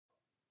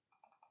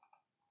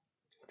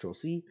Control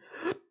C.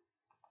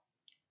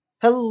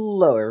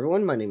 Hello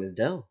everyone, my name is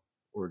Del,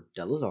 or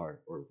Delazar,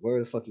 or whatever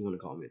the fuck you want to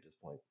call me at this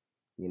point,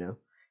 you know?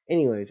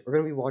 Anyways, we're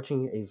going to be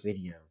watching a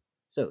video.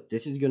 So,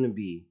 this is going to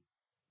be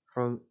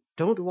from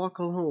Don't Walk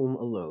Home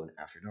Alone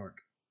After Dark.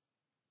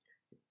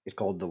 It's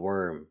called The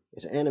Worm.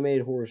 It's an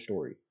animated horror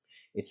story.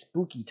 It's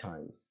spooky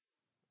times.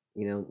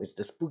 You know, it's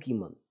the spooky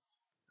month.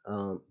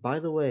 By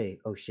the way,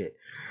 oh shit.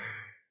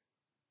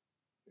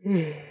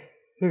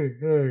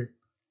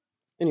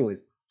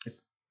 Anyways,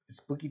 it's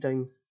spooky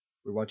times.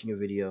 We're watching a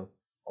video.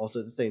 Also,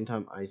 at the same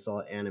time, I saw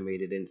it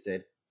animated and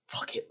said,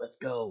 "Fuck it, let's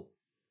go."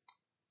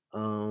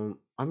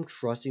 I'm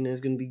trusting that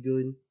it's gonna be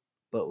good,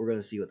 but we're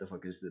gonna see what the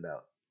fuck this is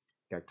about.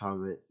 Got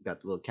comment,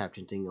 got the little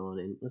caption thing on,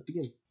 and let's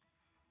begin.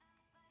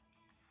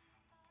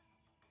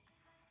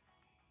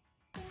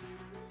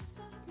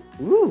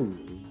 Ooh.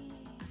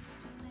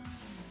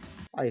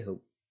 I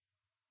hope,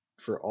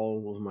 for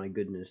all of my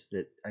goodness,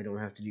 that I don't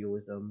have to deal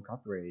with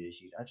copyright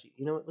issues. Actually,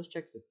 you know what? Let's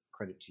check the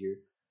credits here.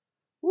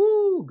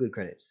 Woo, good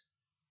credits.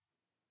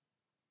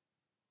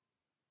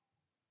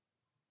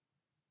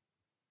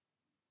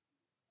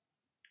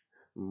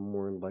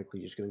 More than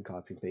likely just going to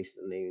copy and paste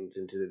the names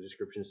into the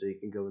description so you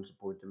can go and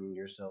support them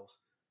yourself.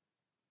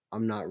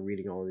 I'm not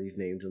reading all of these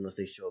names unless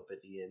they show up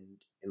at the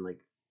end in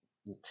like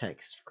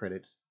text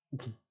credits.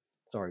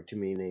 Sorry, too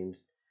many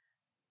names.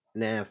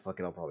 Nah, fuck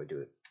it, I'll probably do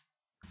it.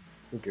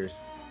 Who cares?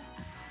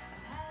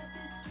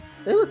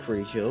 They look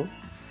pretty chill.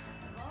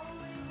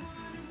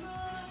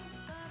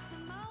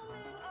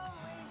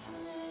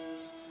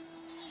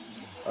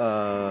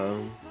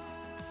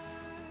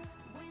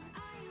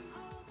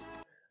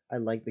 I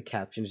like the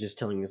captions just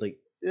telling us like,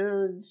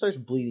 it starts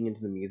bleeding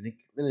into the music,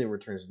 then it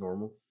returns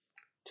normal.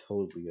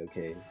 Totally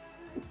okay.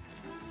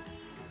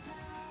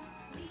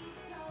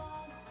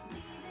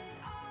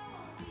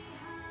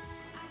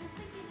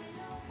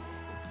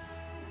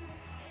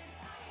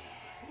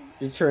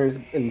 It turns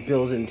and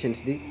builds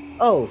intensity.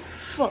 Oh,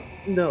 fuck,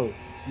 no,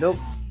 nope.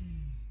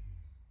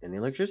 And the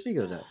electricity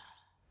goes out.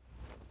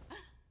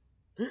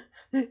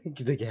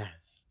 The gas.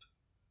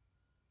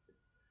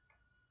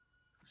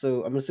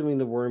 So, I'm assuming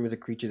the worm is a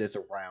creature that's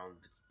around.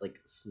 It's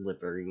like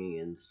slippery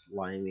and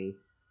slimy.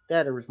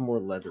 That or it's more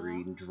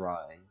leathery and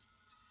dry.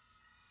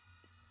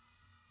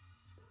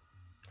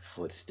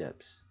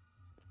 Footsteps.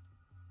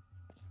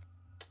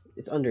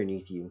 It's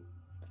underneath you.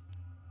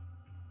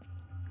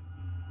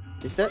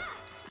 Is that...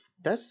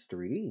 That's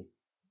 3D.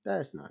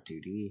 That's not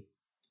 2D.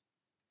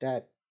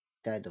 That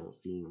don't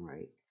seem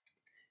right.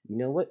 You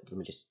know what? Let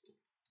me just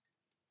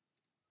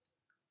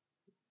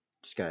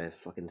gotta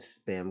fucking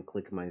spam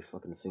click my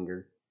fucking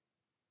finger.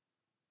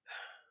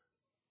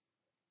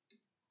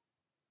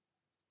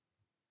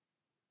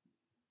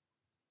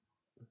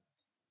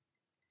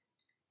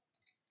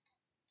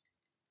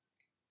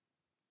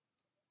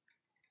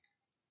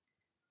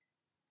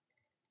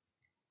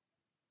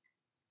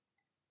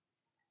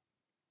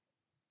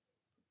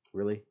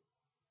 Really?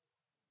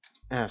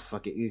 Ah,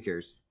 fuck it. Who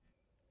cares?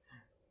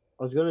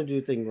 I was gonna do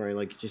a thing where I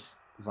like just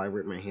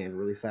vibrate my hand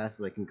really fast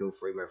so I can go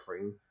frame by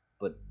frame,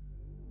 but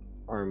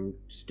arm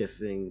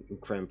stiffening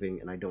and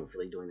cramping, and I don't feel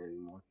like doing it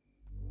anymore.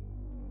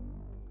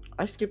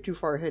 I skipped too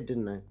far ahead,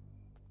 didn't I?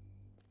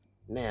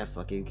 Nah,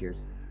 fuck it. Who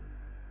cares?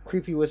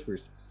 Creepy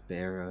whispers.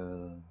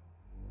 Sparrow.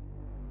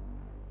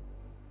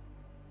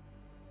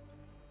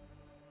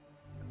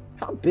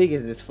 How big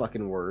is this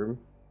fucking worm?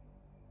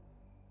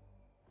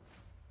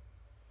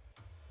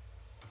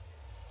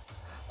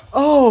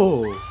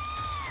 Oh!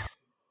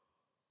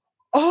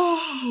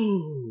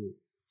 Oh!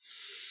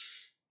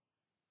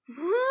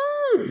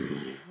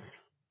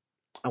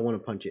 I want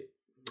to punch it.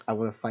 I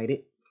want to fight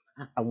it.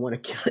 I want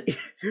to kill it.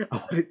 I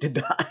want it to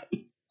die.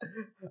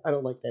 I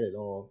don't like that at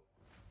all.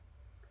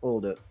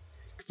 Hold up.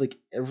 It's like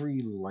every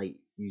light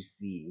you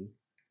see,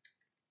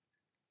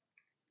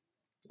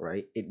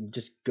 right? It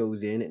just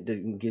goes in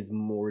and gives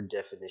more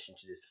definition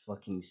to this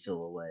fucking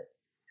silhouette.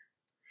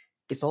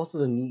 It's also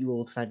the neat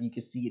little fact you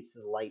can see its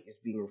light is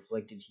being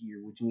reflected here,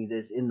 which means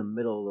it's in the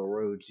middle of the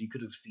road, so you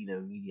could have seen it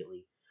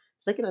immediately.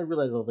 The second I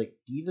realized, I was like,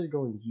 these are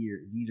going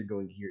here, these are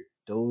going here.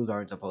 Those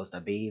aren't supposed to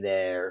be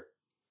there.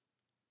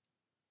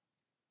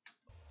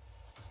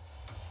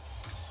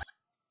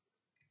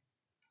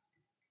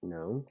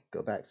 No,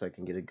 go back so I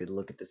can get a good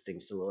look at this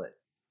thing's silhouette.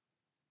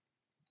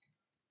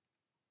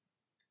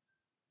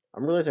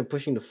 I'm realizing I'm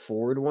pushing the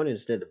forward one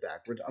instead of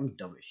backwards. I'm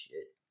dumb as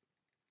shit.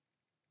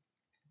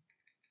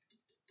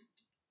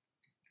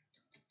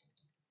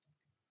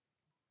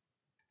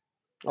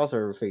 Also,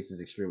 her face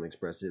is extremely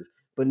expressive.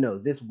 But no,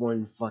 this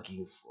one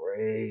fucking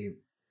frame.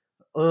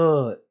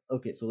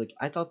 Okay, so like,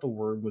 I thought the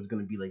worm was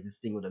gonna be like this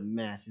thing with a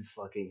massive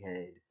fucking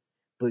head.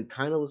 But it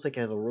kind of looks like it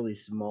has a really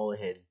small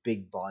head,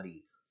 big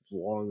body,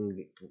 long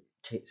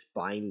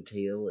spine,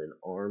 tail, and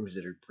arms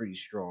that are pretty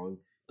strong,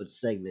 but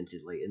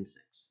segmented like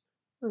insects.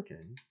 Okay.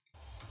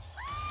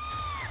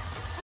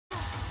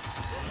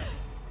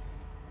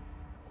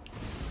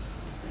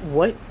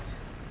 What?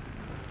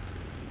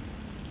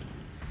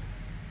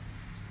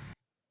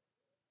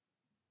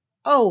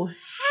 Oh,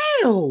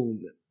 hell!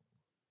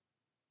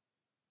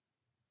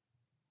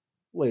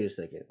 Wait a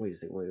second. Wait a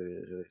second. Wait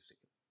a second.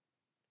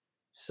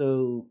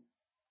 So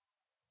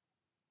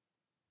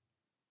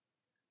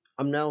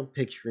I'm now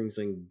picturing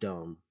something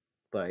dumb,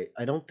 but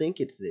I don't think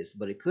it's this,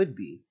 but it could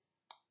be.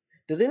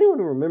 Does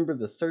anyone remember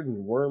the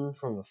certain worm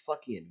from a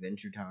fucking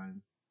Adventure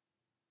Time?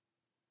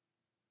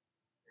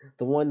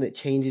 The one that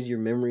changes your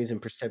memories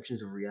and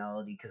perceptions of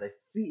reality? Because I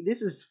feel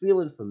this is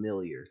feeling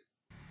familiar.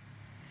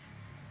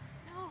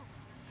 No.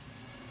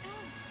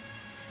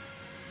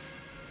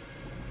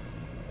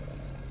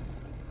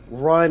 No.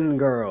 Run,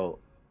 girl.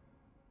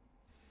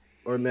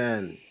 Or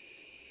man.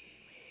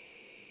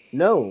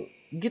 No,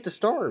 you get to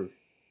starve.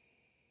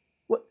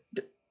 What?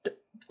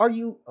 Are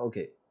you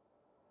okay?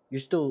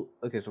 You're still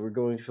okay. So we're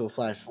going to a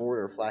flash forward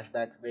or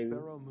flashback, maybe.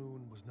 Sparrow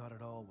Moon was not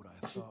at all what I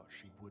thought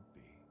she would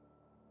be.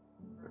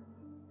 I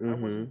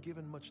Mm-hmm. wasn't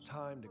given much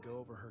time to go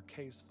over her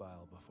case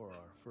file before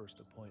our first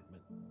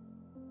appointment.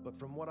 But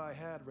from what I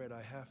had read,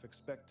 I half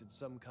expected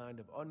some kind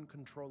of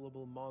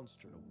uncontrollable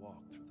monster to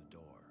walk through the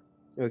door.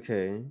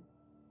 Okay.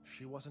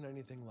 She wasn't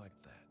anything like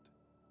that.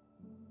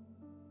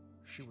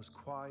 She was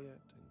quiet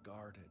and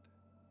guarded,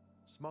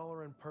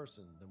 smaller in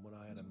person than what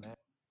I had imagined.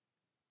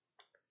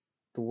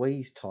 The way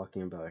he's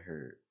talking about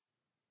her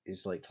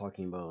is like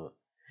talking about.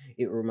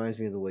 It reminds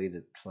me of the way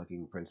that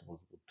fucking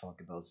principals will talk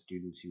about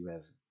students who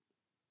have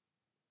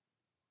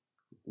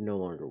no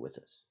longer with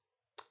us.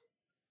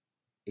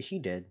 Is she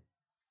dead?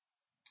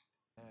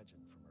 Imagine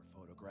from her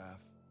photograph.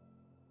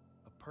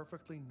 A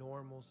perfectly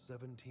normal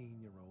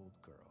 17-year-old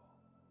girl.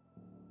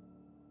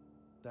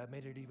 That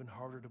made it even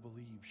harder to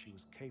believe she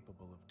was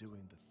capable of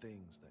doing the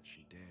things that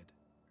she did.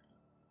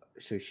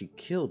 So she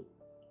killed.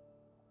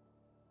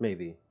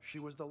 Maybe. She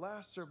was the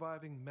last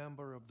surviving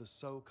member of the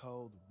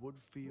so-called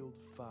Woodfield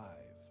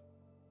Five,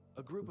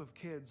 a group of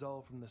kids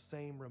all from the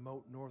same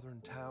remote northern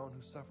town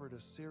who suffered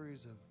a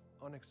series of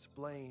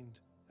unexplained,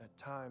 at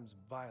times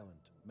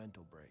violent,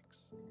 mental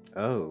breaks.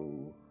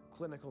 Oh.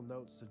 Clinical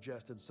notes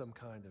suggested some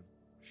kind of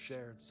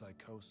shared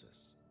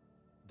psychosis,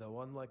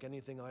 though unlike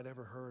anything I'd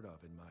ever heard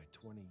of in my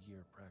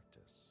 20-year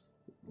practice.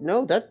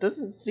 No, that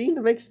doesn't seem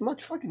to make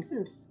much fucking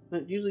sense.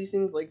 It usually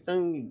seems like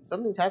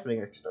something's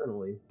happening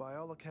externally. By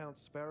all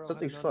accounts, Sparrow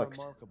Something's had an fucked.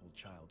 unremarkable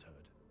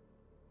childhood.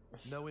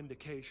 No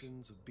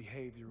indications of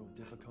behavioral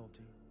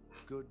difficulty,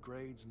 good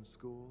grades in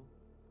school,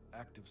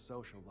 active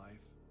social life,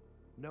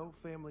 no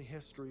family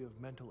history of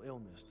mental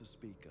illness to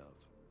speak of.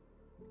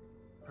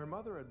 Her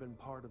mother had been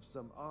part of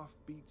some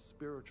offbeat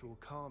spiritual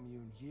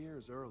commune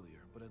years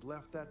earlier, but had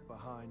left that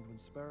behind when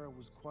Sparrow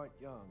was quite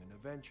young and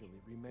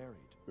eventually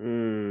remarried.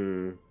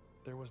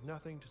 There was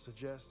nothing to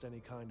suggest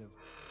any kind of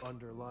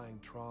underlying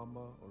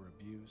trauma or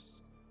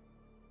abuse,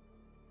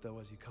 though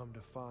as you come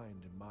to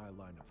find in my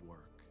line of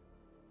work,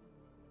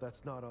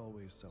 that's not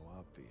always so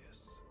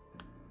obvious.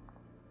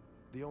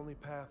 The only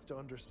path to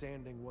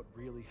understanding what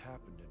really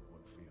happened in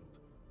Woodfield.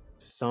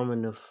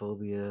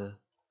 Somnophobia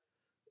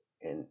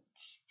and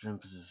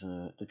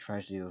the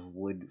tragedy of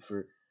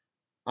Woodford.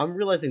 I'm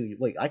realizing,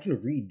 wait, I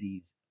can read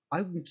these.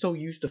 I'm so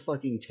used to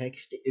fucking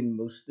text and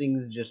most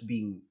things just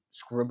being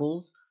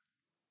scribbles.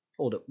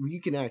 Hold up, you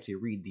can actually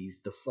read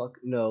these. The fuck?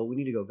 No, we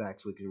need to go back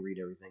so we can read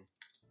everything.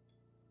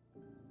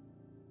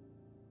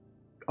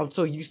 I'm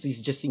so used to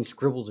just seeing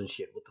scribbles and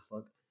shit. What the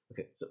fuck?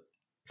 Okay, so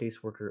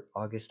caseworker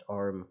August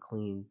R.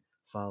 McLean,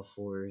 file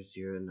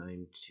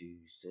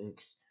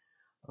 40926.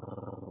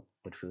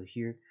 But for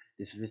here,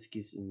 this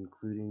viscous,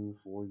 including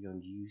for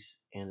young use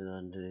and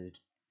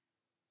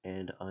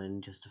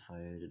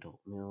unjustified adult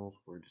males,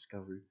 were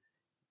discovered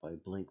by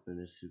blank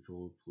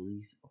municipal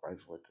police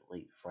arrival at the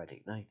late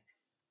Friday night.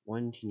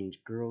 One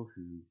teenage girl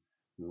who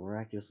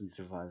miraculously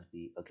survived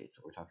the. Okay,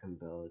 so we're talking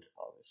about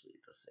obviously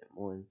the same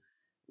one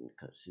in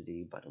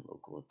custody by the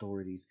local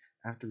authorities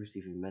after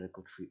receiving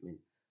medical treatment.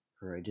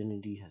 Her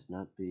identity has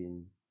not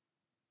been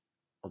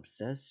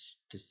obsessed,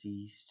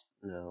 deceased.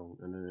 No.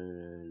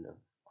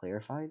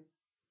 Clarified?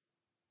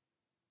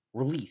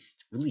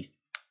 Released.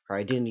 Her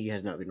identity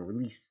has not been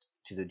released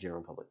to the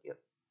general public yet.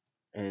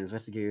 And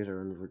investigators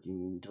are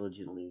working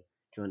diligently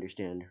to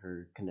understand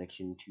her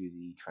connection to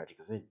the tragic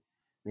event.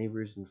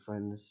 Neighbors and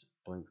friends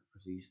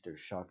release their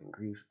shock and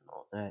grief and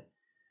all that.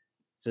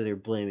 So they're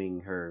blaming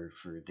her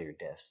for their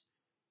deaths.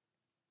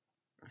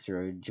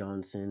 Sarah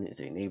Johnson is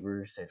a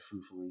neighbor, said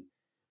fruitfully,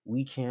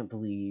 "We can't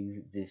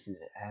believe this has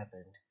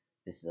happened.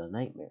 This is a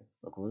nightmare."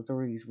 Local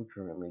authorities were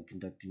currently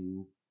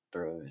conducting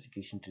thorough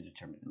investigation to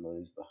determine the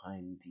motives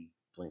behind the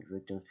blank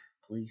victims.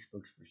 Police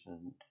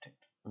spokesperson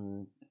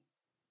Detective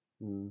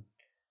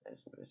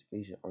as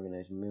investigation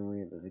organized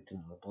memory of the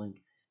victims of a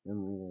blank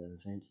memory of the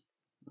events.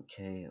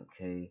 Okay.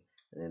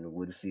 And then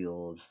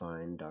Woodfield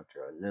find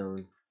Dr.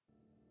 Unknown.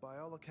 By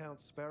all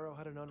accounts, Sparrow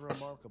had an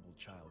unremarkable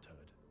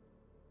childhood.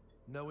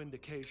 No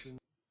indication.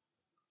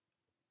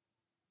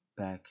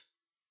 Back.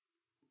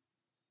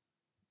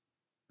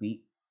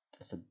 Beat.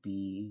 That's a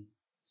B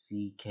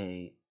C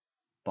K.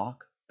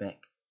 Bach.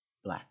 Beck.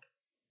 Black.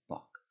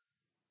 Bach.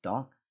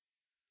 Doc.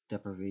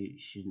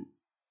 Deprivation.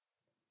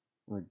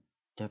 Or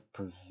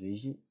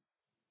deprivation?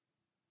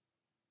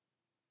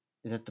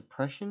 Is that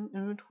depression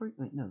inventory?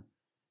 Wait, no.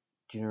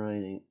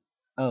 Generating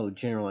Oh,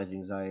 generalized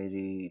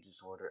anxiety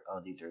disorder.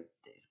 Oh, these are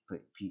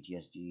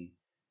PTSD.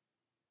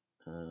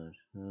 From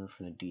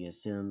the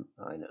DSM.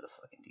 Oh, I know the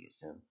fucking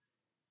DSM.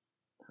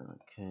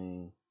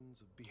 Okay.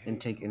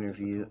 Intake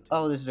interview.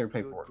 Oh, this is their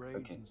paperwork. Good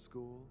grades Okay. in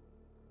school,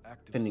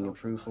 active Pending social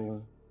approval.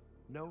 life,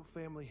 no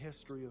family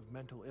history of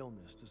mental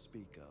illness to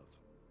speak of.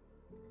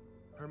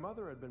 Her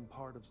mother had been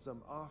part of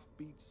some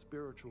offbeat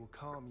spiritual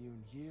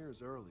commune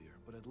years earlier,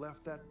 but had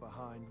left that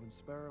behind when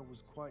Sparrow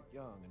was quite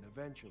young and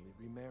eventually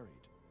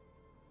remarried.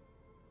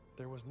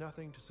 There was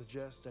nothing to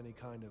suggest any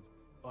kind of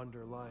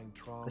underlying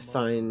trauma.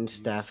 Assigned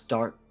staff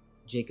Dart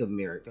Jacob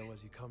Merrick. Though,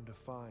 as you come to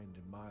find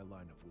in my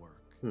line of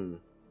work,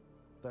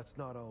 that's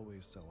not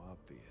always so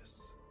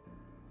obvious.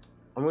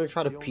 I'm gonna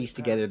try to piece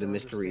together the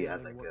mystery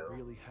as I go. What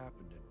really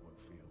happened in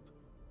Woodfield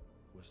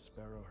was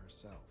Sparrow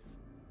herself.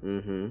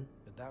 And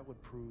that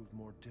would prove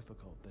more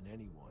difficult than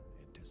anyone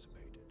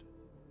anticipated.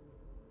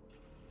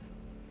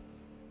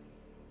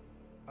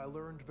 I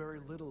learned very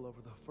little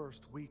over the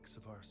first weeks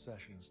of our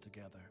sessions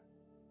together.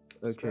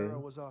 Okay. Sparrow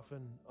was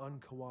often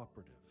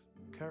uncooperative,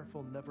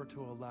 careful never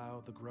to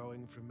allow the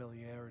growing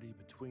familiarity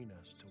between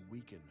us to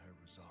weaken her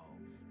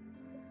resolve.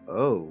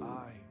 Oh.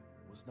 I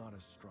was not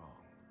as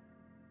strong.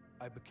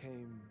 I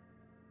became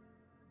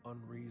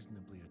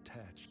unreasonably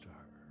attached to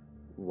her.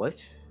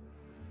 What?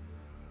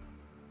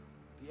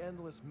 The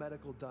endless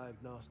medical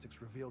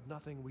diagnostics revealed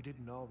nothing we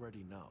didn't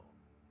already know.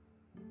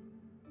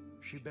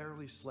 She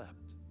barely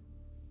slept.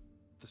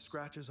 The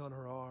scratches on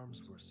her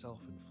arms were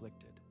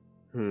self-inflicted.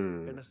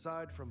 And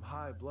aside from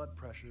high blood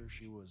pressure,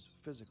 she was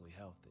physically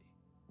healthy.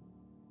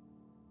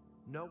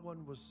 No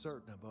one was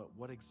certain about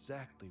what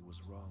exactly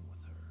was wrong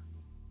with her.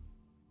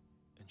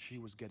 And she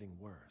was getting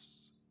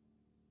worse.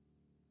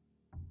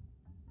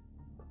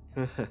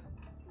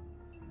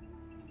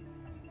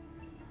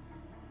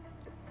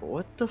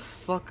 What the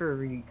fuck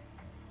are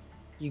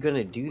you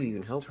gonna do to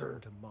even help her?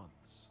 Turned to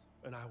months,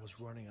 and I was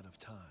running out of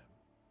time.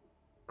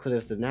 Because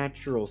if the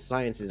natural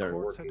sciences aren't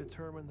Courts working. had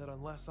determined that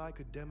unless I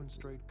could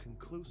demonstrate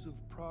conclusive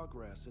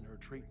progress in her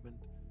treatment,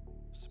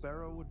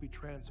 Sparrow would be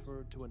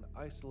transferred to an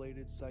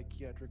isolated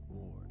psychiatric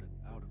ward and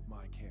out of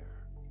my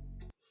care.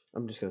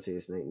 I'm just gonna say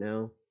this right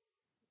now.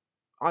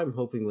 I'm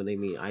hoping when they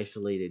mean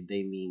isolated,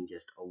 they mean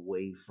just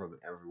away from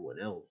everyone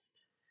else,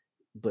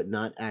 but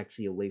not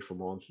actually away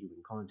from all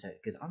human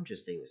contact. Because I'm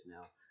just saying this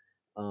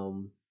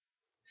now.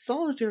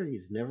 Solitary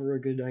is never a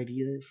good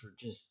idea for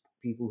just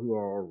people who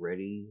are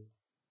already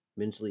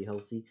mentally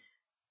healthy.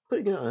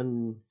 Putting an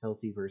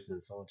unhealthy person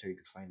in solitary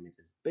confinement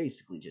is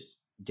basically just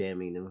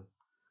damning them.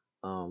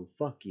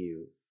 Fuck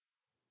you,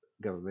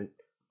 government.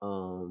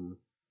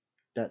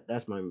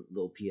 That's my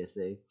little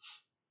PSA.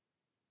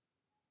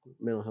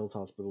 Mental health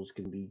hospitals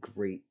can be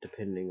great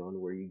depending on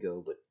where you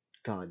go, but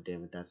god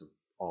damn it, that's an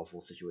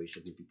awful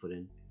situation to be put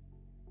in.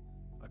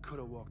 I could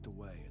have walked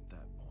away at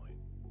that point.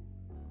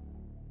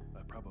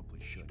 I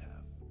probably should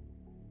have.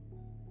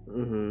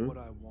 What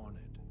I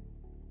wanted,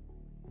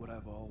 what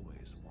I've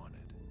always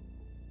wanted,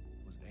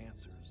 was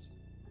answers.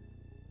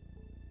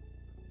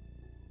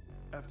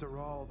 After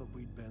all that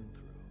we'd been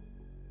through,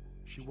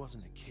 she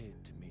wasn't a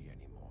kid to me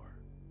anymore.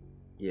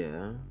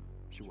 Yeah.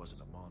 She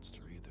wasn't a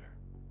monster either.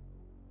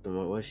 Then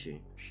what was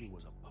she? She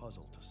was a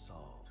puzzle to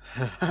solve.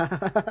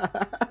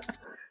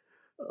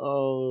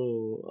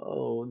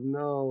 Oh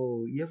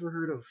no. You ever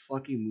heard of a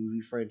fucking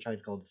movie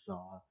franchise called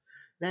Saw?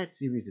 That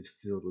series is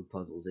filled with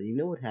puzzles, and you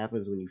know what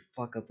happens when you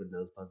fuck up with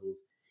those puzzles?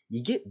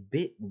 You get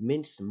bit,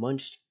 minced,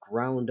 munched,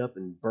 ground up,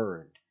 and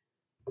burned.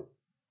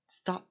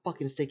 Stop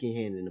fucking sticking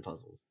your hand in the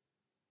puzzles.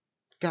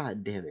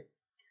 God damn it.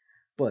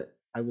 But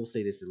I will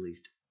say this at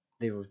least.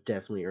 They've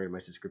definitely earned my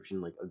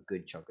subscription like a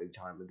good chunk of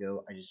time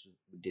ago. I just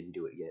didn't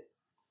do it yet.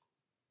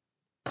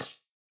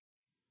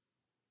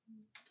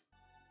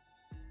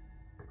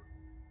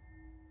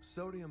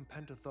 Sodium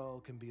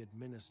pentothal can be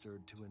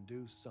administered to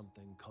induce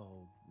something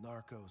called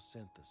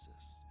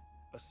narcosynthesis,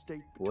 a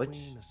state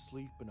between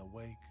asleep and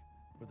awake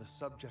where the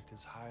subject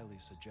is highly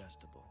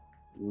suggestible.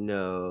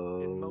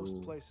 No. In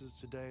most places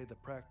today, the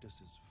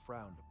practice is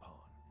frowned upon.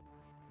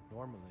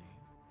 Normally,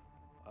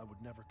 I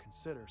would never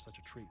consider such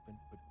a treatment,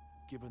 but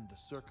given the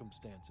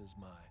circumstances,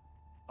 my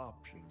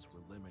options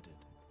were limited.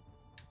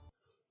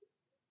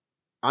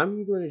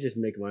 I'm going to just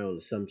make my own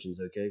assumptions,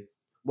 okay?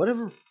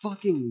 Whatever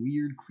fucking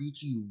weird,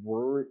 creepy,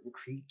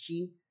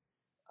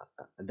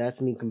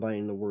 that's me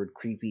combining the word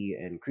creepy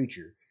and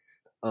creature.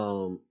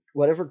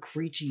 Whatever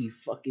creepy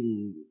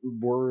fucking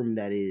worm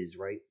that is,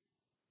 right?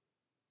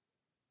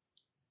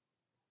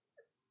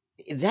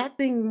 That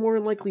thing more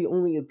likely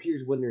only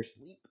appears when they're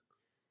asleep,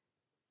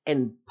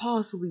 and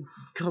possibly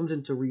comes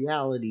into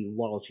reality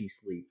while she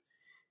sleeps,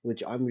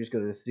 which I'm just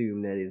going to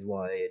assume that is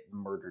why it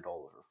murdered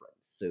all of her friends.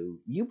 So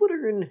you put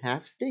her in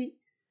half state,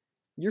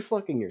 you're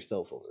fucking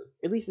yourself over.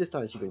 At least this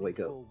time she can wake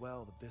up. Full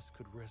well that this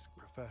could risk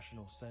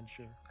professional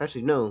censure.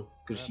 Actually, no,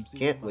 because she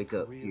can't wake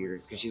up here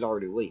because she's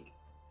already awake.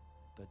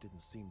 That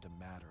didn't seem to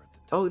matter at the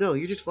time. Oh no,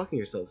 you're just fucking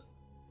yourself.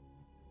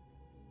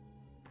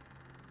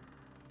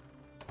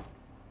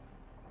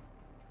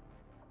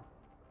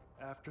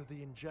 After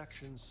the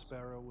injection,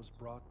 Sparrow was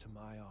brought to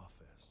my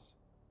office.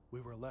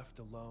 We were left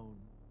alone,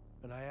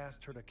 and I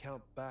asked her to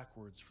count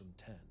backwards from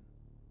 10.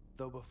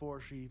 Though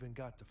before she even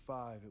got to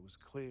 5, it was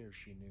clear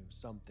she knew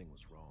something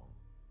was wrong.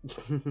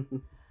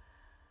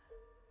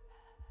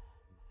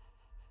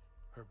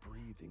 Her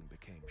breathing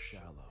became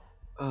shallow,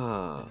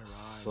 and her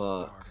eyes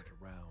darted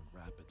around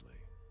rapidly.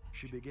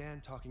 She began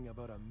talking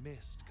about a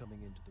mist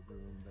coming into the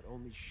room that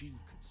only she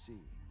could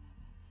see.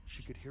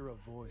 She could hear a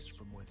voice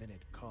from within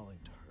it calling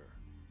to her.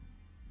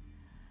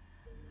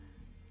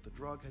 The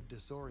drug had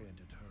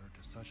disoriented her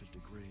to such a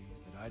degree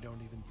that I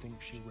don't even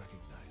think she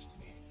recognized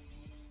me.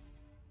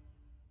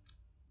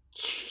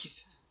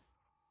 Jesus.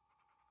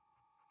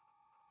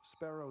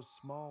 Sparrow's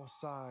small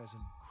size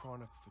and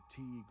chronic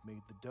fatigue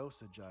made the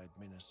dosage I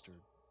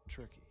administered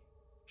tricky.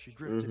 She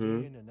drifted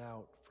in and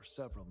out for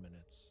several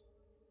minutes.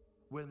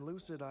 When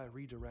lucid, I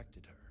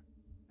redirected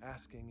her,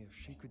 asking if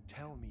she could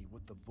tell me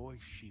what the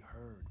voice she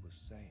heard was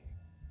saying.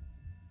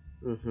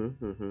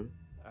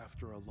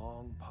 After a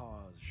long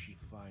pause, she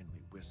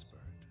finally whispered,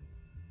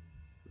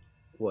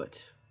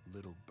 "What?"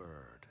 "Little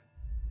bird."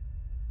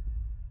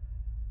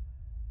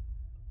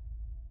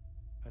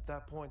 At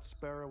that point,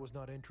 Sparrow was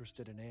not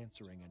interested in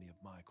answering any of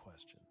my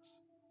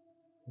questions.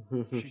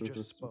 She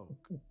just spoke,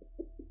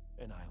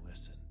 and I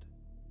listened.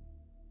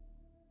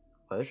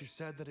 What? She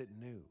said that it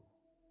knew.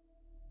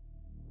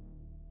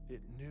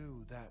 It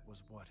knew that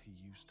was what he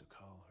used to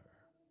call her.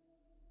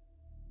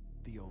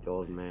 The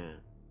old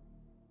man.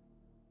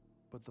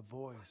 But the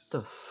voice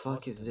The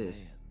fuck is wasn't a this?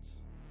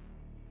 man's.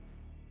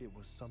 It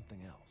was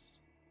something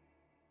else.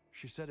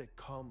 She said it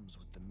comes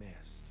with the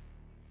mist.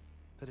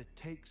 That it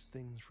takes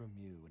things from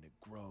you and it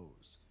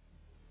grows,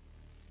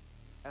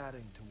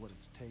 adding to what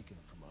it's taken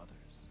from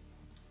others.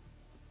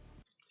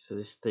 So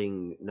this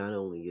thing not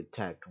only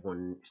attacked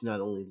one, it's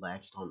not only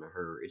latched onto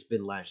her, it's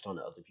been latched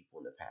onto other people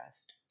in the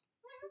past.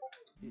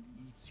 It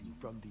eats you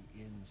from the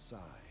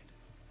inside.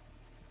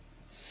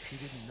 She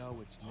didn't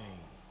know its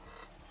name,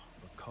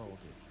 but called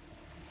it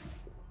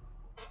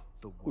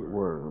the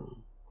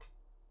worm.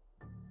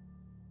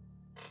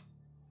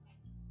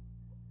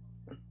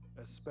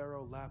 As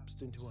Sparrow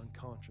lapsed into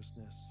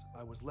unconsciousness,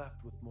 I was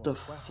left with more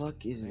questions The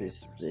fuck is than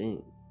this answers.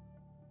 thing?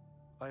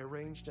 I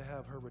arranged to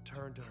have her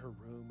return to her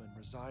room and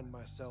resigned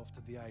myself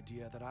to the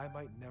idea that I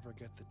might never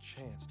get the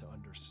chance to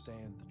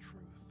understand the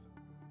truth.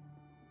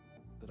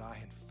 That I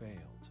had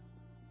failed.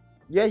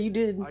 Yeah, you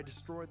did. I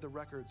destroyed the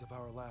records of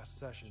our last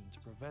session to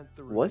prevent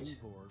the What? review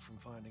board from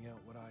finding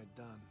out what I had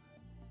done.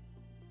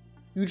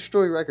 You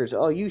destroy records.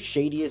 Oh, you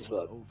shady as It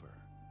was fuck. over.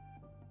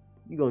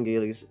 You gonna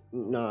get like,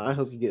 nah, I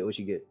hope you get what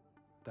you get.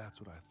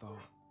 That's what I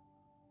thought.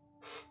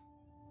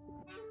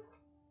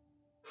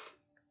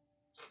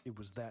 It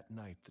was that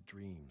night the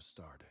dream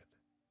started.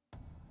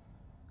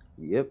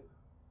 Yep.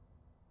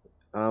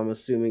 I'm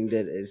assuming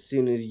that as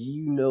soon as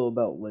you know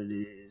about what it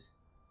is,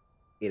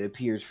 it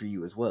appears for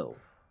you as well.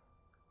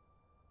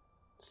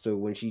 So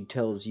when she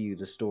tells you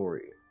the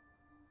story,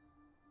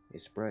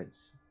 it spreads.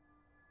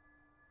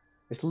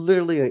 It's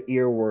literally an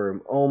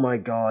earworm. Oh my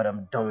god,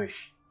 I'm dumb as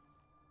sh...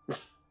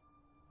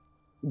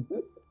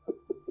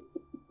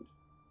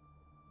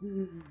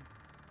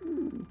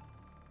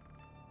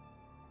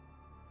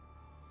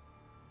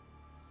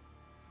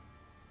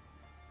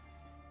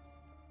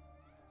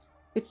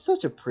 It's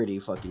such a pretty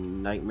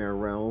fucking nightmare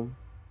realm.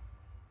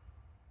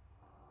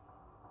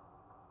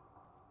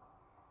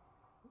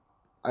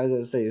 I was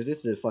gonna say, if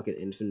this is a fucking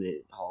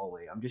infinite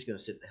hallway, I'm just gonna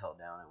sit the hell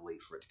down and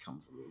wait for it to come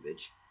from me,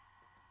 bitch.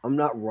 I'm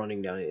not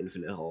running down an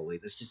infinite hallway.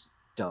 That's just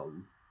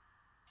dumb.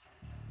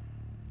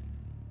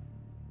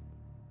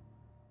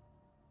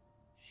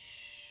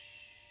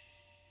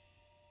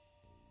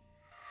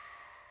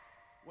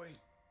 Wait,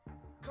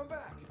 come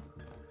back!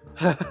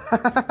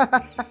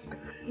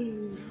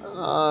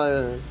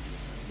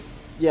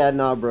 Yeah,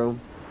 nah, bro.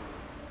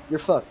 You're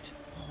fucked.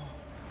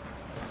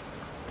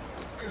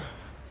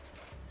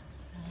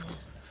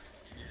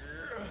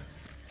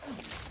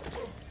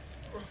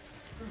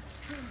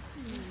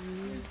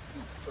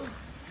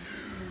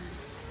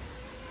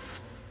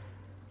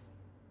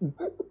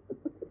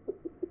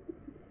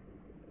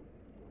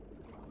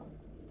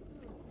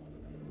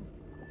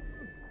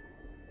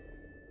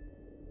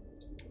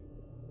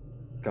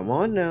 Come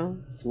on now,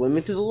 swim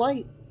into the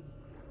light.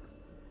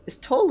 It's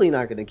totally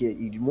not gonna get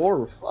you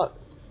more fucked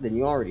than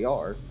you already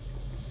are.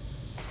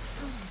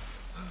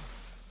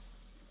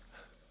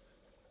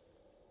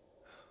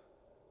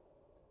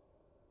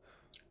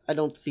 I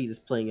don't see this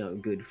playing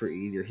out good for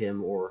either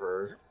him or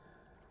her.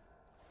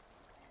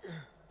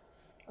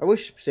 I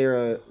wish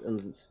Sarah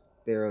and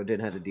Sparrow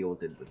didn't have to deal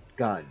with it, but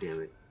god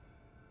damn it.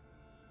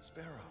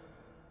 Sparrow.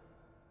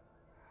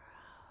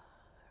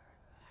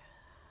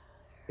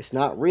 It's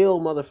not real,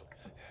 motherfucker.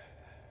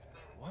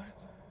 What?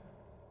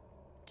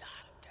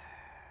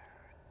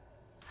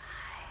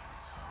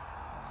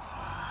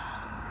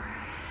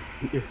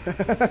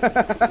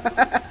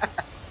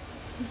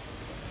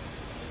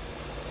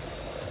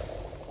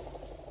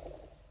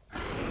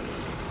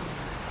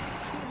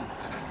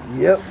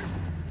 Yep.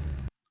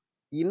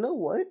 You know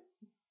what?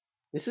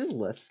 This is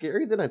less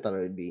scary than I thought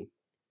it would be.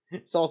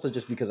 It's also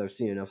just because I've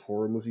seen enough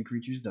horror movie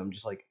creatures that I'm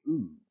just like,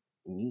 ooh,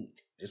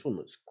 neat. This one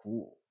looks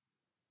cool.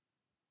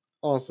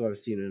 Also, I've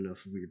seen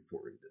enough weird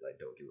porn that I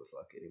don't give a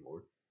fuck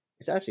anymore.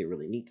 It's actually a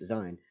really neat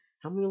design.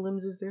 How many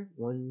limbs is there?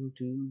 1,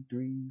 2,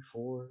 3,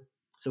 4.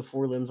 So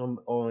 4 limbs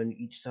on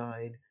each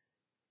side.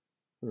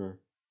 Hmm.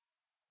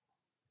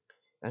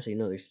 Actually,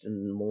 no, there's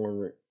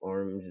more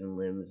arms and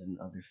limbs and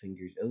other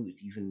fingers. Oh,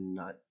 it's even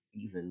not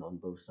even on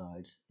both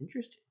sides.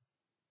 Interesting.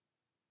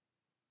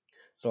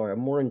 Sorry, I'm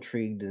more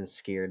intrigued and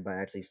scared by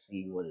actually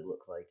seeing what it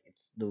looks like.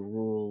 It's the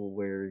rule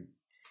where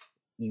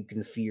you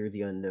can fear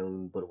the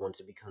unknown, but once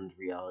it becomes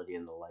reality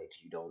in the light,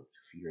 you don't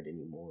fear it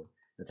anymore.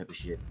 That type of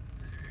shit.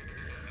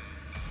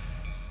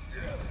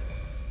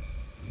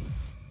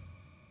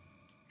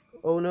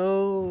 Oh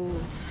no!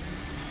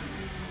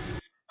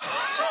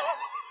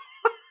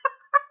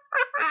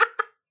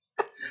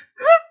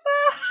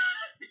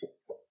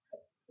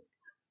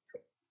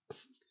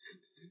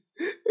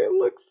 It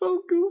looks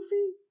so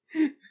goofy.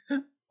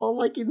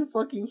 All I can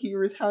fucking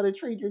hear is How to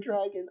Train Your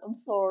Dragon. I'm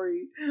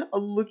sorry.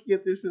 I'm looking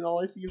at this and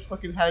all I see is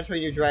fucking How to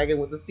Train Your Dragon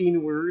with the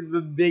scene where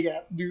the big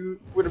ass dude,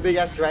 where the big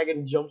ass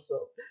dragon jumps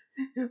up.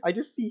 I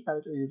just see How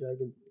to Train Your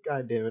Dragon.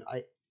 God damn it.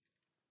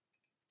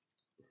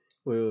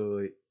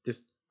 Wait.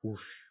 Just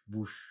whoosh,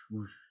 whoosh,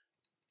 whoosh.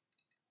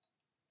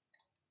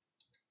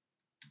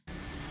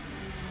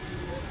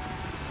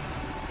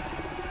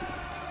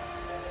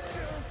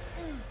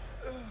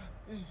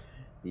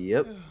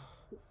 Yep.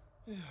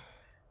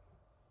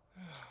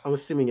 I'm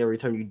assuming every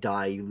time you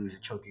die, you lose a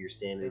chunk of your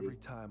sanity. Every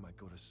time I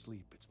go to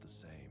sleep, it's the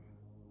same.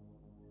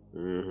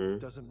 Mm-hmm. It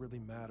doesn't really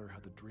matter how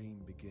the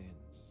dream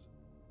begins.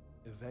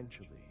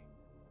 Eventually,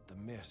 the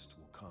mist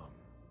will come.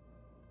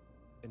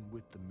 And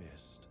with the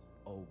mist,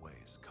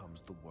 always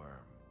comes the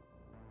worm.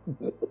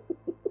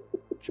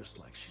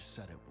 Just like she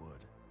said it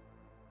would.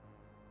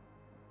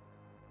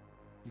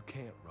 You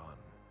can't run.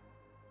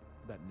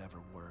 That never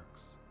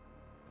works.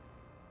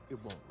 It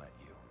won't let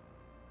you.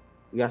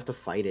 You have to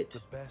fight it. The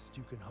best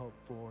you can hope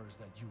for is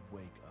that you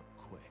wake up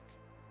quick.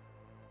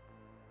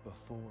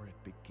 Before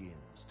it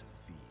begins to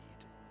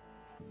feed.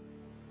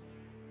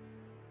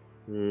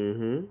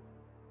 Mm-hmm.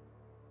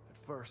 At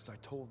first, I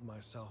told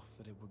myself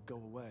that it would go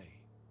away.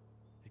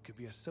 It could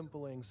be a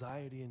simple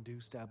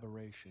anxiety-induced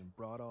aberration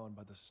brought on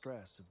by the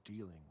stress of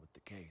dealing with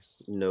the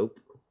case. Nope.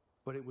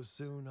 But it was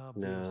soon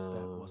obvious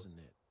that wasn't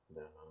it.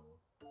 No.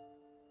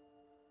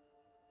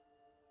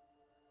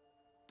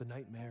 The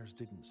nightmares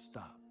didn't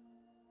stop.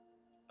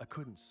 I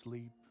couldn't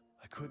sleep.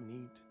 I couldn't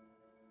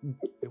eat.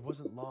 It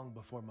wasn't long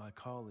before my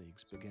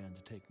colleagues began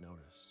to take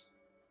notice.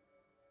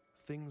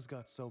 Things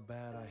got so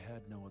bad I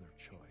had no other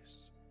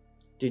choice.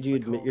 Did you I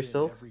admit called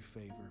yourself? in every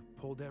favor,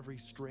 pulled every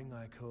string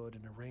I could,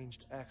 and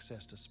arranged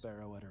access to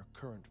Sparrow at her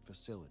current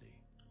facility.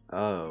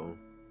 Oh.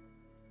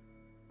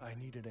 I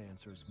needed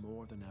answers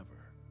more than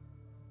ever.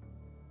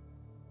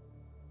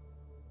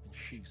 And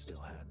she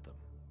still had them.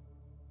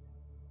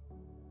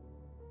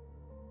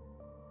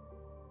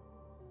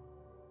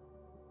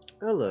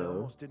 Hello. I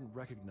almost didn't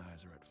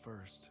recognize her at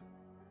first.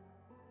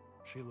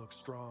 She looked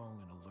strong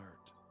and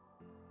alert.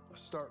 A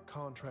stark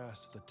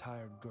contrast to the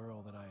tired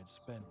girl that I had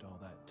spent all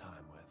that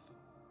time with.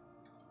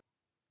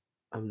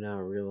 I'm now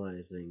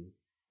realizing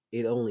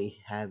it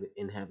only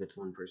inhabits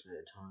one person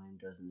at a time,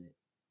 doesn't it?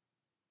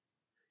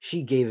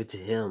 She gave it to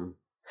him.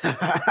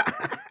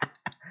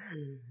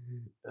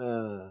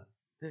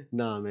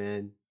 Nah,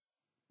 man.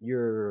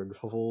 You're a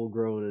full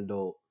grown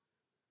adult.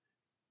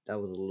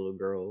 That was a little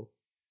girl.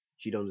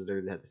 She don't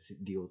deserve to have to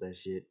deal with that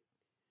shit.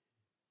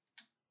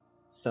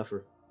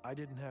 Suffer. I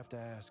didn't have to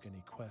ask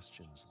any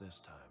questions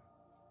this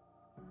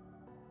time.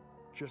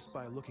 Just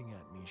by looking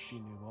at me, she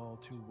knew all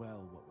too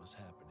well what was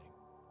happening.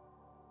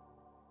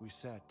 We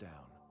sat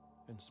down,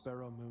 and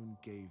Sparrow Moon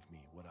gave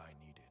me what I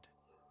needed.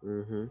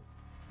 Mm-hmm.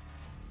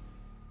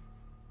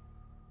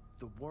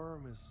 The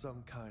worm is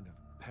some kind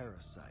of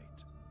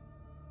parasite.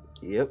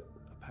 Yep.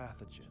 A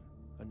pathogen,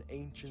 an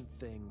ancient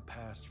thing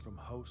passed from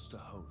host to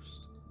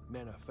host,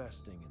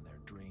 manifesting in their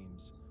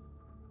dreams,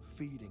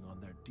 feeding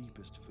on their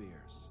deepest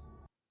fears.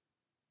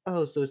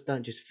 Oh, so it's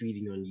not just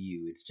feeding on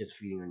you, it's just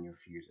feeding on your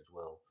fears as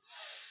well.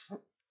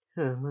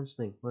 Huh, let's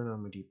think. What are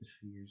my deepest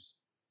fears?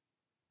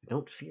 I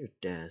don't fear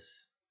death.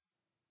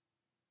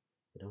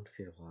 I don't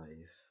fear life.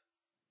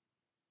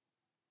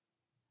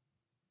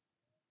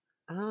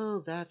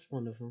 Oh, that's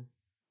one of them.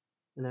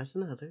 And that's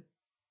another.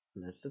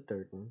 And that's the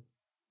third one.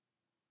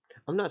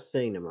 I'm not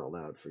saying them out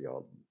loud for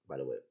y'all, by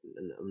the way.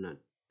 And I'm not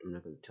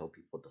gonna tell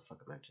people what the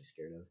fuck I'm actually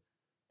scared of.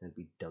 That'd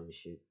be dumb as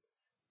shit.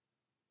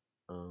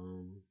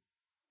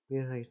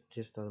 Yeah, I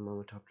just thought of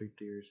my top 3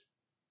 fears.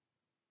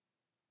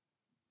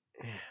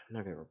 I'm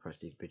not gonna repress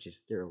these bitches.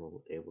 They're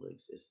able to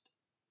exist.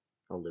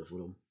 I'll live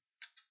with them.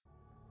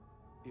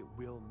 It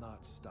will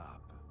not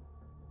stop.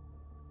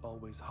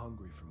 Always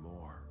hungry for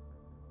more.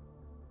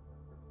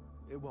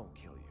 It won't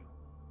kill you.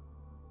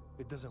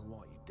 It doesn't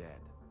want you dead.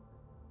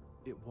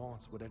 It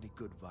wants what any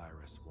good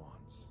virus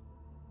wants.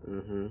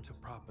 Mm-hmm. To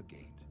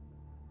propagate.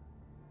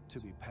 To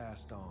be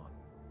passed on.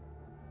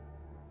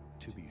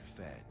 To be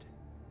fed.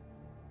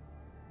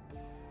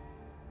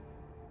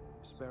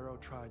 sparrow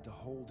tried to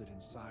hold it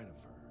inside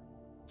of her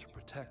to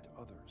protect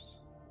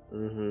others.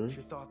 Mm-hmm.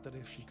 She thought that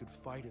if she could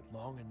fight it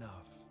long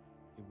enough,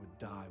 it would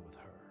die with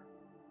her.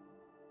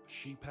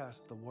 She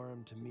passed the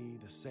worm to me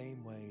the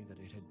same way that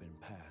it had been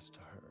passed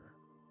to her,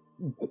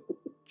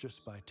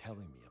 just by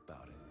telling me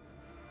about it.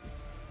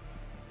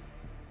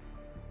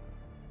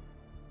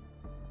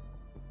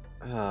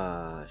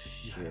 Ah,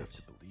 You shit. have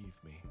to believe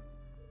me.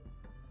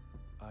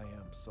 I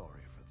am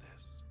sorry for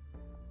this.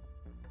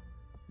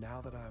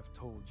 Now that I've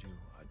told you,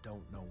 I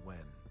don't know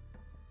when,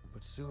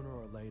 but sooner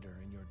or later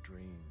in your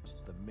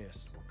dreams, the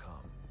mist will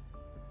come.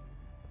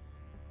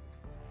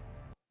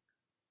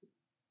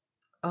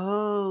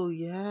 Oh,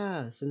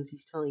 yeah. Since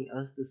he's telling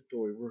us the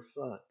story, we're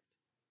fucked.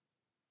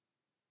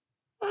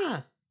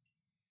 Ah.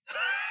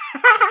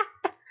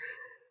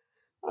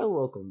 I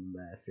welcome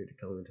Master to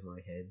come into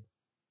my head.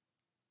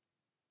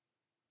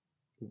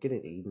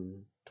 Getting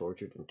eaten,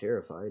 tortured, and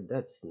terrified,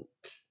 that's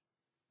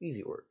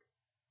easy work.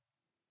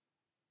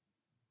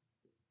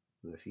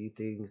 And a few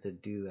things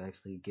that do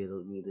actually get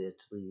me to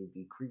actually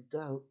be creeped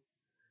out,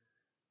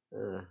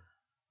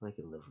 I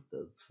can live with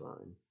those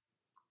fine.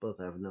 Plus,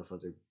 I have enough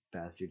other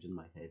bastards in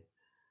my head.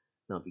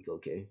 Not be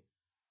okay.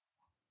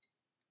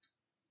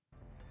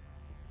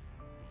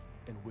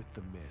 And with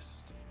the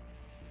mist,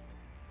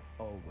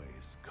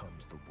 always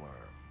comes the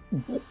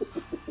worm.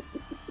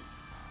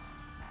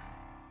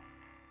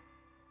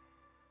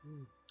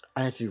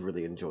 I actually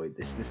really enjoyed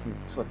this. This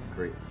is fucking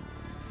great.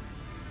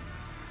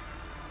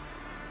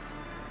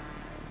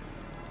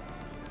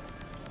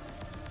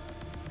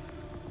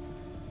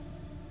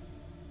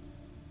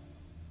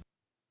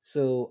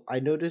 So I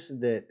noticed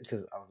that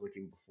because I was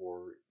looking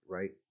before,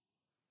 right?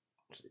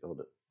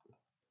 Hold up.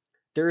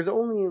 There's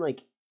only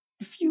like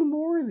a few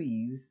more of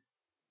these.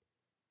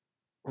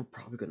 I'm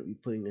probably gonna be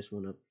putting this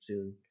one up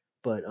soon,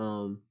 but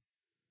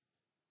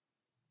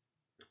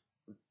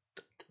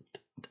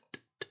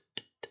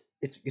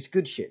it's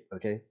good shit.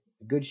 Okay,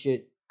 good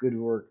shit, good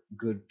work,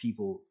 good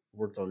people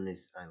worked on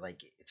this. I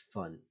like it. It's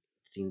fun.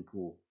 It seemed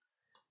cool.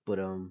 But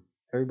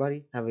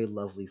everybody have a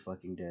lovely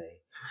fucking day.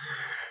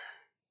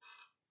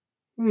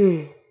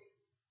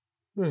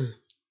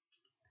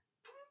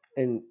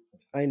 And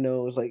I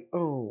know it's like,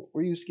 oh,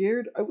 were you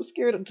scared? I was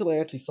scared until I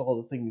actually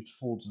saw the thing's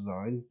full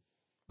design.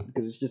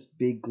 Because it's just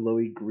big,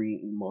 glowy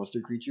green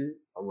monster creature.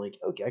 I'm like,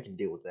 okay, I can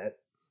deal with that.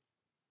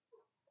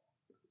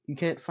 You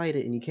can't fight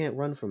it and you can't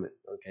run from it.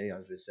 Okay,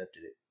 I've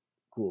accepted it.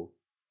 Cool.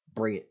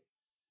 Bring it.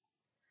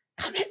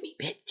 Come at me,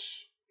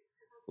 bitch.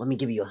 Let me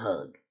give you a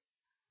hug.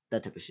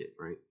 That type of shit,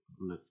 right?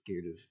 I'm not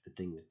scared of the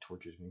thing that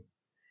tortures me.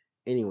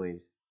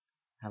 Anyways,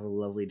 have a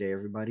lovely day,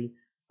 everybody.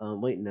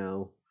 Wait,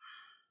 no.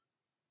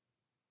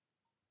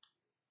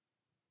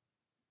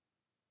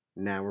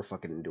 Nah, we're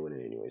fucking doing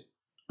it anyways.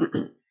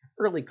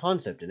 Early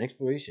concept and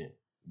exploration.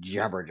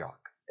 Jabberjock.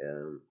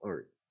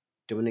 Or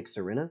Domenic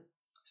Serena.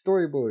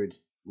 Storyboards.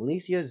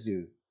 Melania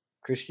Zhu.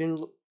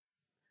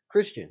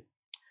 Christian.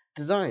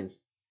 Designs.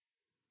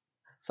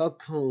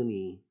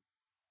 Falconi.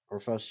 Or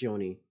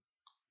Falcioni.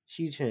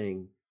 Shi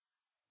Chang.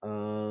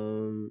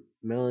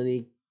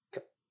 Melanie.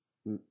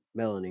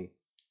 Melanie.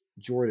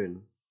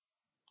 Jordan.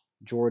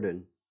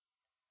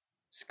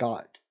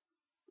 Scott.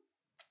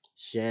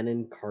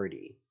 Shannon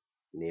Carty.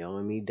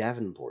 Naomi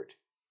Devenport.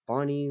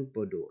 Bonnie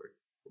Badour.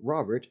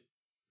 Robert.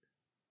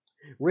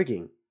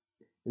 Rigging.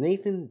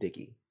 Nathan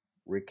Dickey.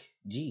 Rick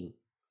G.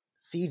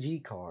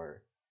 CG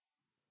Car.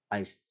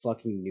 I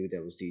fucking knew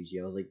that was CG.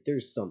 I was like,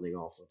 there's something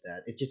off with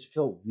that. It just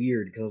felt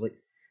weird because I was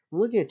like, I'm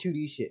looking at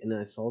 2D shit and then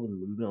I saw the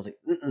movement. I was like,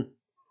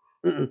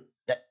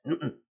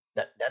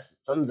 that's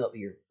something's up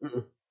here.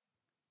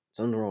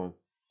 Something's wrong.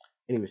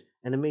 Anyways,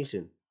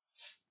 animation.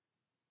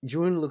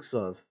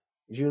 Jean-luc-sauv.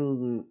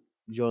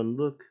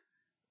 Jean-Luc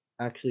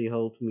actually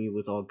helped me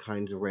with all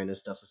kinds of random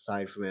stuff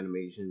aside from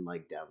animation,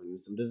 like dabbling in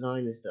some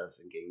design and stuff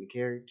and getting the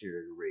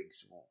character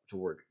rigs to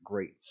work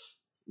great.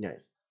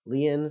 Nice.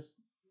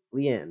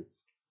 Liane.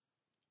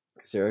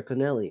 Sarah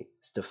Connelly,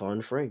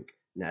 Stefan Frank,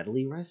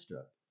 Natalie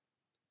Westrup.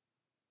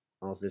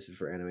 All this is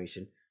for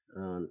animation.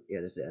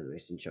 Yeah, this is the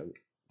animation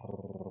chunk.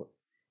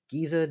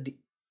 Giza.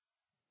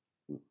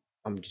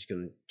 I'm just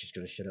gonna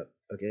shut up.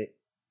 Okay.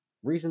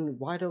 Reason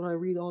why don't I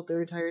read out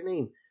their entire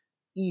name?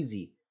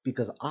 Easy,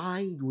 because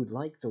I would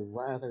like to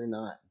rather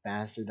not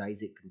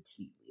bastardize it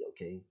completely.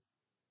 Okay.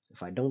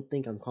 If I don't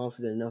think I'm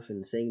confident enough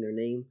in saying their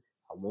name,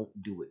 I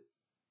won't do it.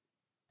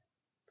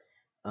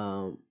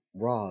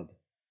 Rob,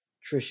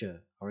 Trisha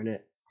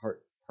Hartnett,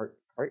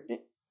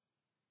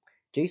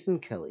 Jason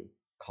Kelly,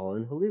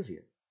 Colin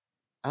Hovila,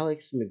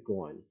 Alex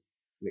McGowan,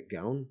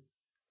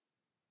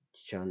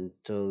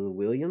 Chantal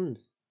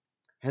Williams,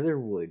 Heather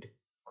Wood,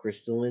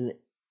 Crystalline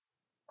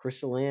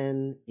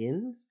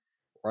Inns,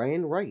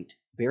 Ryan Wright,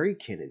 Barry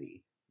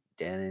Kennedy,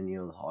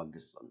 Daniel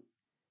Hogson,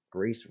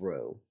 Grace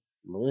Rowe,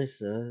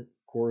 Melissa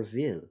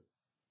Corville,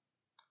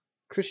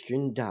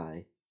 Christian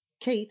Dye,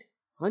 Kate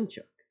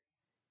Hunchuk,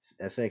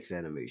 FX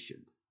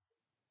Animation,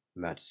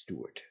 Matt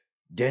Stewart,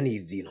 Danny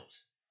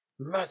Zenos,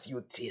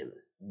 Matthew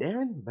Timms,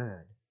 Darren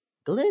Bird,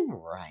 Glenn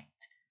Wright,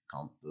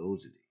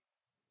 Composite,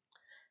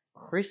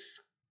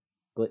 Chris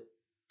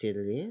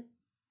Guttier,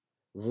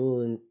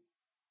 Vun,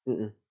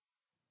 mm-mm,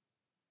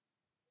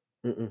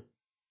 mm-mm.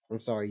 I'm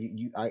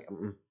sorry,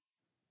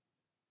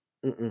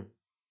 mm-mm.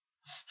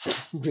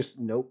 Just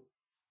nope.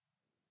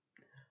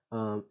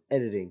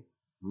 Editing,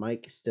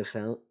 Mike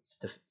Stefanelli,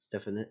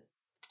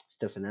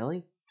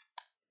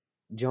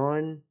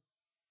 John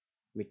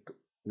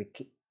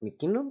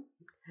McKinnon?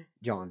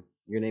 John,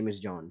 your name is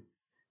John.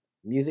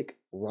 Music,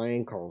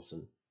 Ryan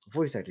Carlson.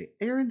 Voice acting,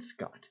 Aaron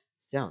Scott.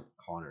 Sound,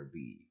 Connor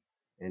B.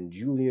 And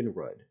Julian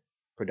Rudd.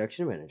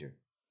 Production manager,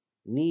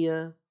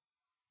 Nia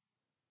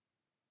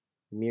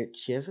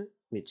Mirchev.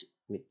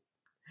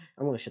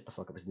 I'm gonna shut the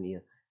fuck up, it's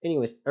Nia.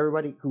 Anyways,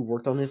 everybody who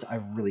worked on this, I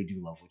really do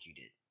love what you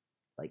did.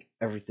 Like,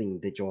 everything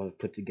that y'all have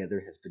put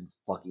together has been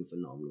fucking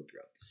phenomenal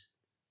throughout this.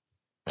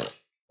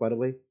 By the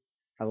way,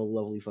 have a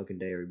lovely fucking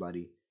day,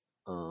 everybody.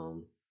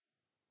 Um,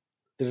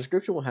 the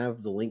description will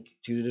have the link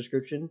to the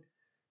description.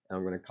 And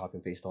I'm gonna copy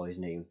and paste all these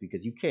names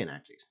because you can't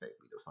actually expect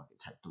me to fucking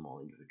type them all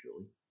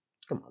individually.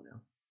 Come on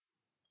now.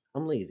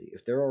 I'm lazy.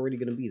 If they're already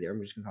gonna be there,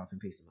 I'm just gonna copy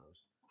and paste them.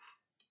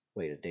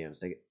 Wait a damn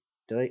second.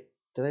 Did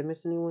I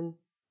miss anyone?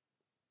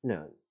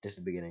 No, this is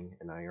the beginning,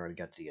 and I already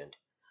got to the end.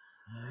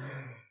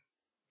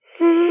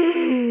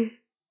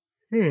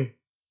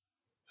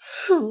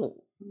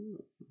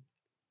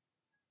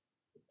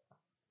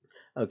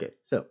 Okay,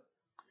 so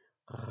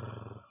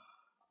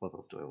what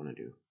else do I want to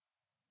do?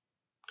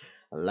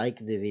 Like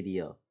the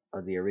video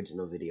of the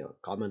original video,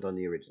 comment on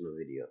the original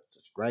video,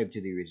 subscribe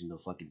to the original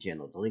fucking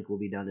channel. The link will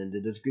be down in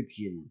the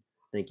description.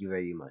 Thank you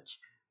very much.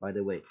 By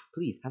the way,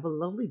 please have a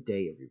lovely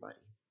day, everybody.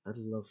 I'd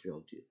love for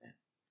y'all to do that.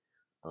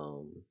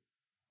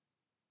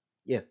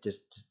 Yeah,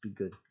 just be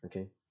good,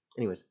 okay?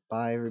 Anyways,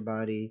 bye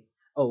everybody.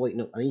 Oh wait,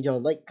 no, I need y'all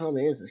to like,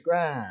 comment, and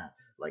subscribe.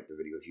 Like the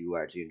video if you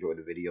actually enjoyed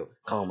the video.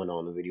 Comment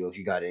on the video if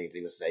you got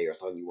anything to say or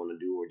something you want to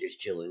do, or just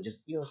chilling. Just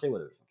say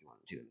whatever the fuck you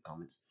want to in the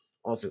comments.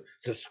 Also,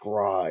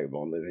 subscribe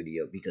on the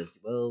video because,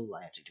 well,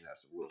 I actually do have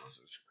some rules for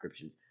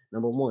subscriptions.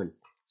 Number one,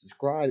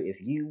 subscribe if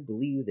you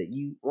believe that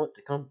you want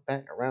to come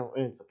back around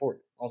and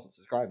support. Also,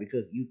 subscribe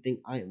because you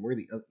think I am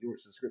worthy of your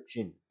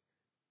subscription.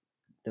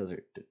 Those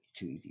are the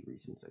 2 easy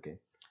reasons, okay?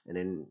 And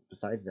then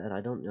besides that,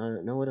 I don't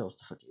know what else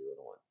the fuck you would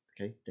want.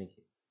 Okay, thank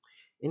you.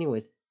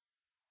 Anyways,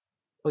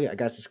 oh yeah, I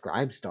got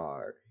Subscribe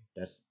Star.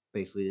 That's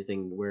basically the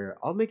thing where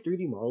I'll make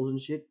 3D models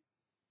and shit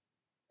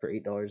for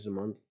 $8 a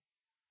month.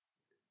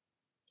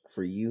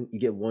 For you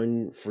get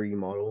one free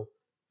model,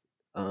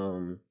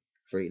 for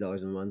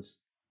 $8 a month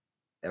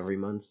every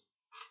month,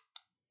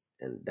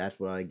 and that's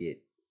what I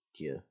get.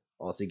 Yeah.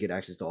 Also, you get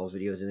access to all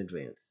videos in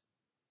advance.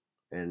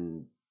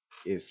 And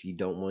if you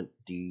don't want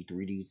the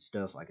 3D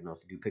stuff, I can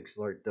also do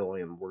pixel art, though I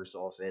am worse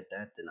off at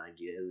that than I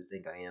do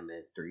think I am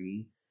at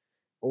 3D.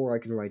 Or I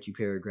can write you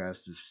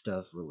paragraphs of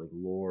stuff or like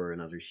lore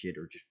and other shit,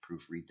 or just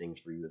proofread things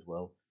for you as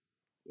well.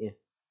 Yeah,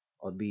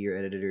 I'll be your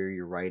editor,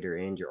 your writer,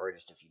 and your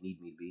artist if you need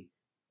me to be.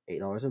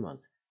 $8 a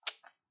month.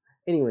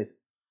 Anyways,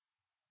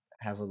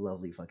 have a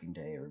lovely fucking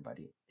day,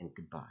 everybody, and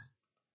goodbye.